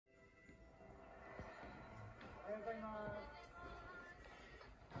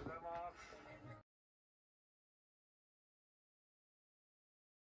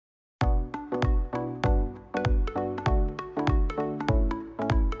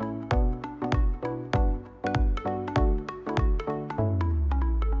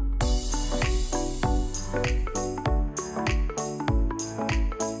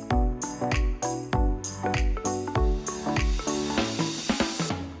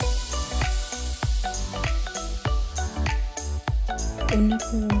ณห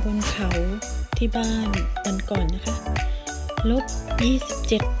ภูมิบนเขาที่บ้านวันก่อนนะคะ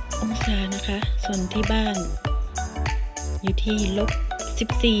-27 องศานะคะส่วนที่บ้านอยู่ที่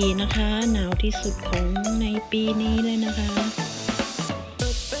-14นะคะหนาวที่สุดของในปีนี้เลยนะคะ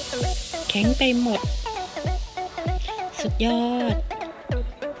แข็งไปหมดสุดยอด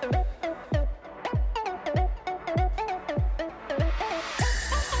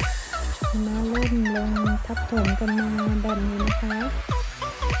มาล่มลงทับถมกันมาแบบนี้นะคะ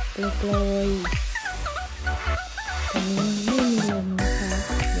โปรยตอนนี้ไม่มีลมนะคะ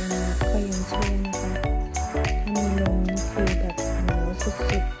ยังชั่วนะคะถ้ามีลมคือแบบหนาวสุ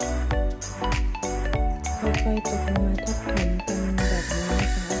ดๆค่อยๆตกลงมาทับถมกันแบบนี้น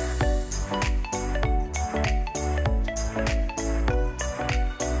ะคะ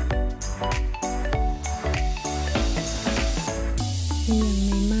นี่ยังไ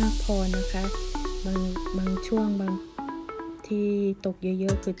ม่มากพอนะคะบางช่วงบางที่ตกเยอ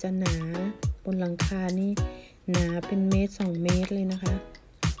ะๆคือจะหนาบนหลังคานี่หนาเป็น1 เมตร 2 เมตรเลยนะคะ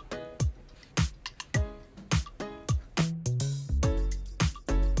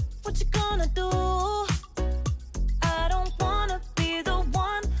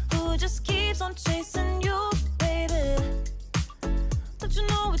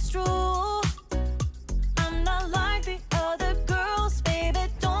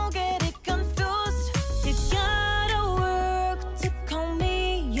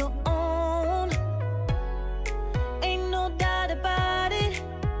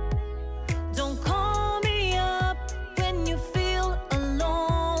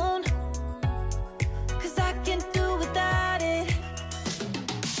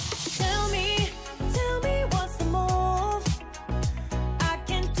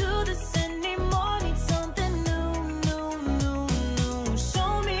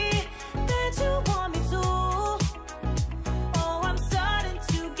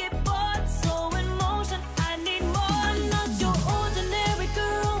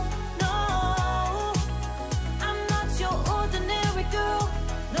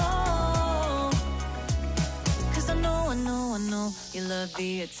You love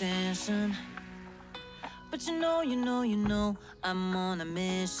the attention, but you know I'm on a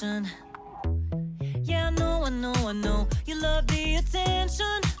mission. Yeah, I know you love the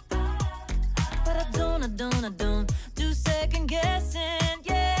attention, but I don't do second guessing.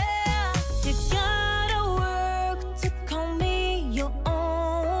 Yeah, you gotta work to call me your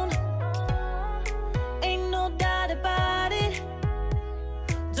own. Ain't no doubt about it.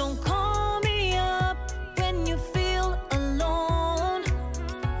 Don't call me up when you feel alone,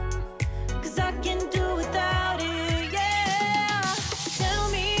 'cause I can do without it. Yeah, tell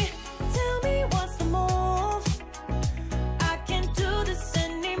me what's the move. I can't do this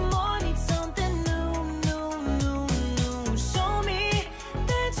anymore. Need something new. Show me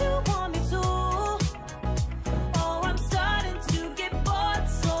that you want me to. Oh, I'm starting to get bored,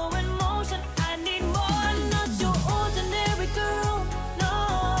 so in motion. I need more. Not your ordinary girl. No,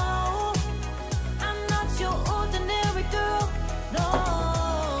 I'm not your ordinary girl. No,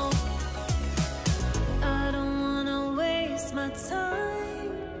 I don't wanna waste my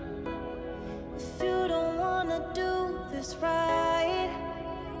time if you don't wanna do this right.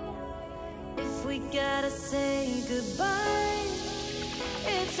 If we gotta say goodbye,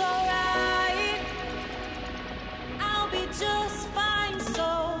 it's alright. I'll be just fine. So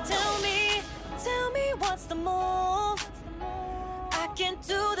tell me what's the move. I can't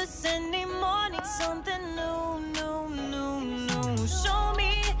do this anymore. Need something new. Show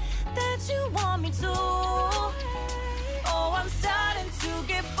me that you want me to.